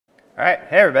All right,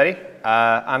 hey everybody.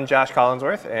 I'm Josh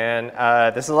Collinsworth, and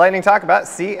this is a lightning talk about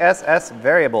CSS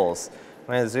variables. I'm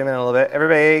going to zoom in a little bit.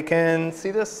 Everybody can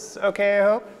see this okay, I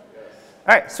hope? Yes.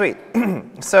 All right, sweet.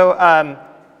 So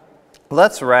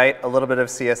let's write a little bit of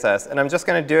CSS, and I'm just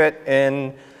going to do it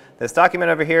in this document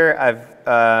over here.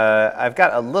 I've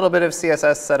got a little bit of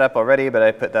CSS set up already, but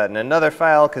I put that in another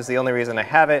file because the only reason I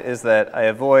have it is that I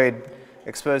avoid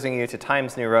exposing you to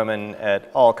Times New Roman at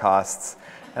all costs.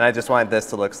 And I just wanted this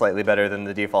to look slightly better than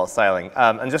the default styling.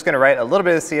 I'm just going to write a little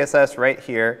bit of CSS right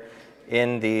here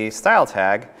in the style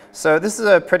tag. So this is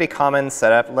a pretty common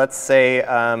setup. Let's say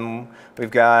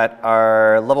we've got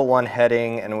our level 1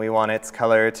 heading, and we want its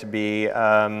color to be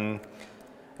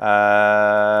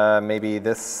maybe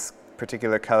this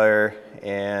particular color,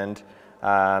 and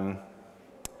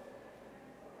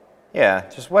yeah,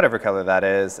 just whatever color that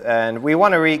is. And we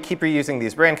want to keep reusing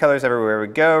these brand colors everywhere we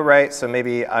go, right? So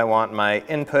maybe I want my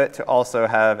input to also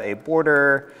have a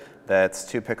border that's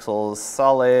 2 pixels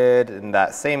solid in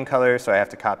that same color, so I have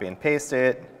to copy and paste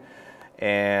it.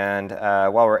 And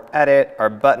while we're at it, our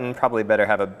button probably better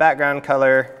have a background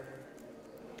color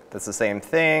that's the same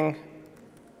thing.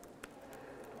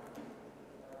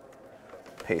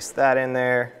 Paste that in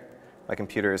there. My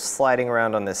computer is sliding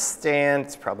around on this stand.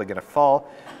 It's probably going to fall.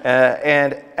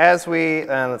 And as we,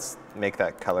 let's make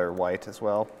that color white as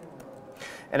well.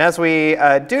 And as we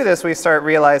do this, we start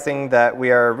realizing that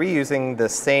we are reusing the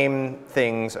same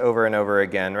things over and over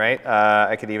again, right?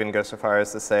 I could even go so far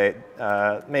as to say,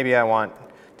 maybe I want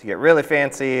to get really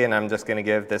fancy, and I'm just going to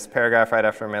give this paragraph right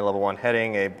after my level 1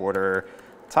 heading a border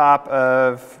top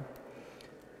of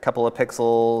a couple of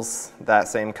pixels, that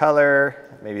same color.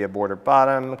 Maybe a border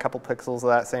bottom, a couple pixels of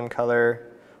that same color.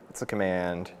 What's the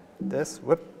command? This,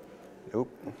 whoop, oop.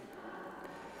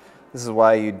 This is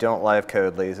why you don't live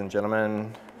code, ladies and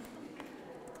gentlemen.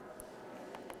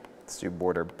 Let's do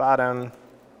border bottom.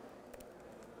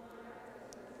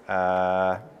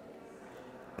 Oh,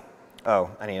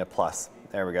 I need a plus.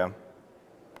 There we go.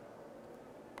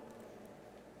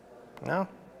 No,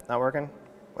 not working.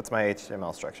 What's my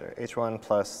HTML structure? H1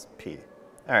 plus P.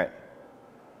 All right.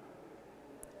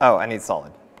 Oh, I need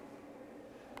solid.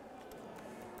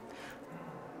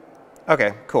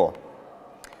 OK, cool.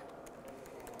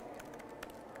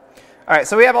 All right,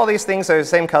 so we have all these things that are the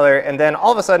same color, and then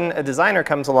all of a sudden a designer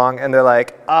comes along and they're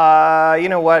like, you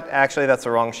know what, actually that's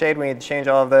the wrong shade, we need to change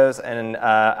all of those, and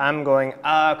I'm going,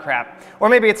 crap. Or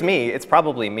maybe it's me, it's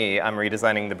probably me. I'm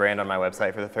redesigning the brand on my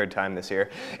website for the 3rd time this year.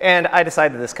 And I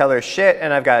decided this color is shit,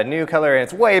 and I've got a new color, and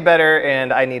it's way better,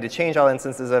 and I need to change all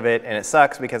instances of it, and it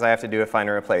sucks because I have to do a find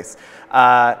and replace.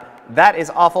 That is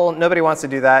awful. Nobody wants to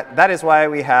do that. That is why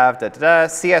we have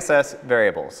CSS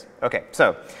variables. OK,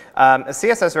 so a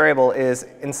CSS variable is,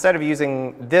 instead of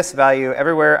using this value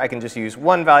everywhere, I can just use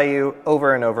one value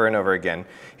over and over and over again.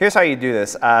 Here's how you do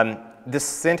this. This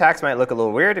syntax might look a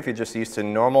little weird if you're just used to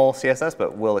normal CSS,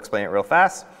 but we'll explain it real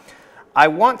fast. I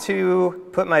want to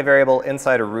put my variable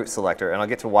inside a root selector, and I'll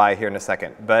get to why here in a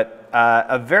second. But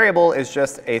a variable is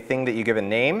just a thing that you give a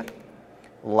name,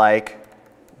 like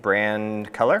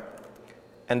brand color,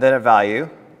 and then a value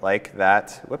like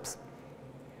that. Whoops.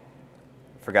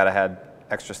 Forgot I had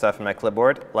extra stuff in my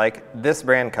clipboard, like this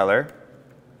brand color.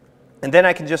 And then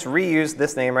I can just reuse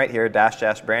this name right here,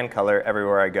 -- brand color,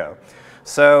 everywhere I go.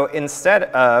 So instead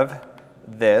of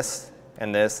this,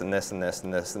 and this, and this, and this,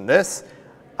 and this, and this,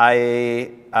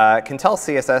 I can tell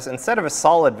CSS, instead of a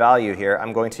solid value here,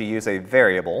 I'm going to use a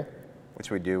variable,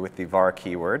 which we do with the var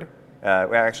keyword.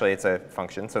 Well, actually, it's a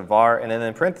function, so var, and then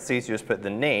in parentheses, you just put the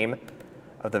name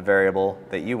of the variable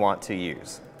that you want to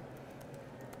use.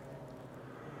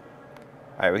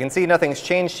 All right, we can see nothing's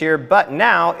changed here, but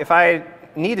now if I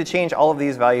need to change all of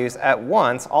these values at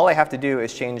once, all I have to do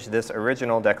is change this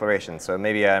original declaration. So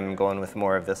maybe I'm going with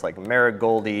more of this like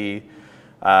marigoldy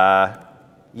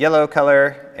yellow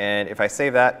color, and if I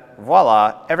save that,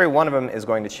 voila, every one of them is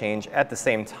going to change at the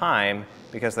same time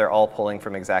because they're all pulling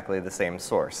from exactly the same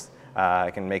source.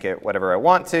 I can make it whatever I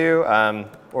want to.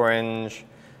 Orange.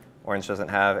 Orange doesn't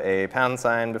have a pound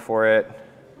sign before it.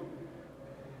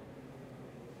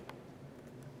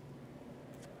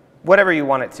 Whatever you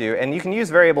want it to. And you can use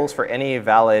variables for any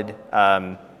valid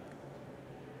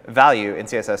value in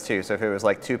CSS too. So if it was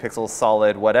like 2 pixels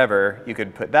solid, whatever, you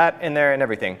could put that in there and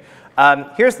everything.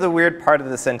 Here's the weird part of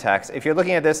the syntax. If you're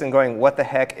looking at this and going, what the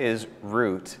heck is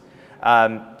root?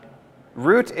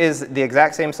 Root is the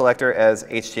exact same selector as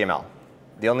HTML.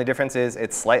 The only difference is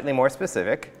it's slightly more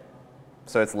specific,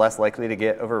 so it's less likely to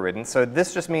get overridden. So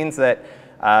this just means that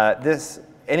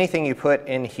anything you put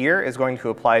in here is going to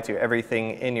apply to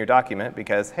everything in your document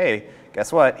because, hey,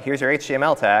 guess what? Here's your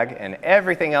HTML tag, and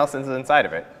everything else is inside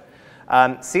of it.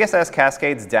 CSS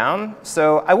cascades down,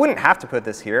 so I wouldn't have to put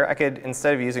this here. I could,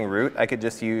 instead of using root, I could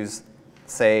just use,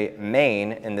 say,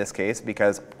 main in this case,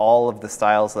 because all of the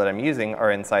styles that I'm using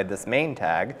are inside this main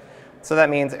tag. So that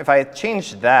means if I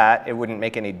changed that, it wouldn't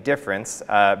make any difference.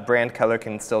 Brand color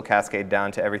can still cascade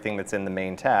down to everything that's in the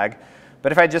main tag.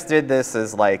 But if I just did this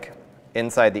as like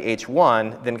inside the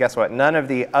h1, then guess what? None of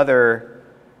the other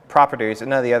properties and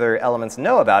none of the other elements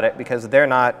know about it because they're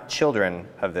not children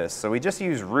of this. So we just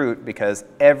use root because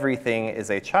everything is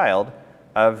a child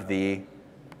of the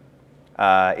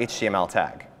HTML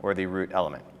tag or the root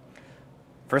element.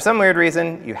 For some weird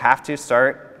reason, you have to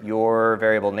start your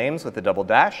variable names with a double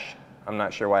dash. I'm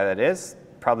not sure why that is.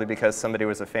 Probably because somebody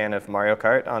was a fan of Mario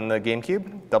Kart on the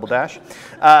GameCube, double dash.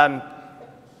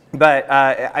 But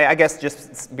I guess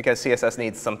just because CSS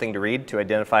needs something to read to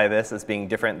identify this as being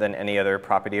different than any other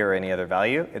property or any other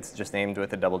value, it's just named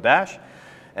with a double dash.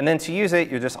 And then to use it,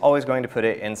 you're just always going to put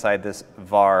it inside this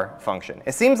var function.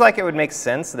 It seems like it would make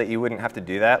sense that you wouldn't have to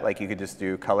do that. Like you could just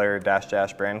do color dash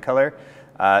dash brand color.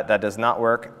 That does not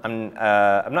work. I'm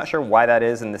not sure why that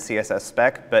is in the CSS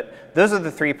spec, but those are the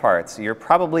three parts. You're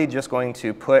probably just going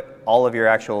to put all of your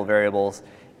actual variables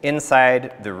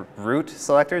inside the root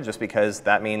selector, just because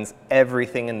that means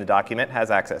everything in the document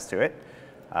has access to it.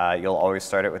 You'll always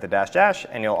start it with a dash dash,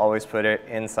 and you'll always put it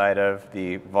inside of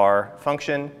the var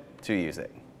function to use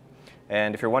it.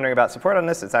 And if you're wondering about support on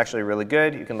this, it's actually really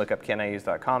good. You can look up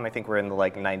caniuse.com. I think we're in the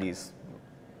like 90s%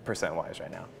 wise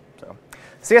right now. So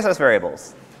CSS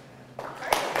variables.